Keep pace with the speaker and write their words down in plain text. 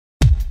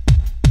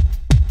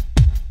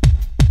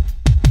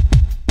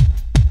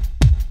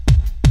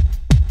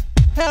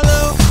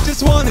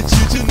just wanted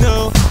you to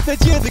know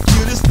that you're the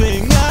cutest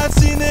thing I've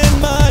seen in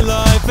my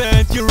life,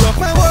 and you rock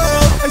my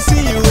world. I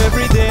see you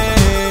every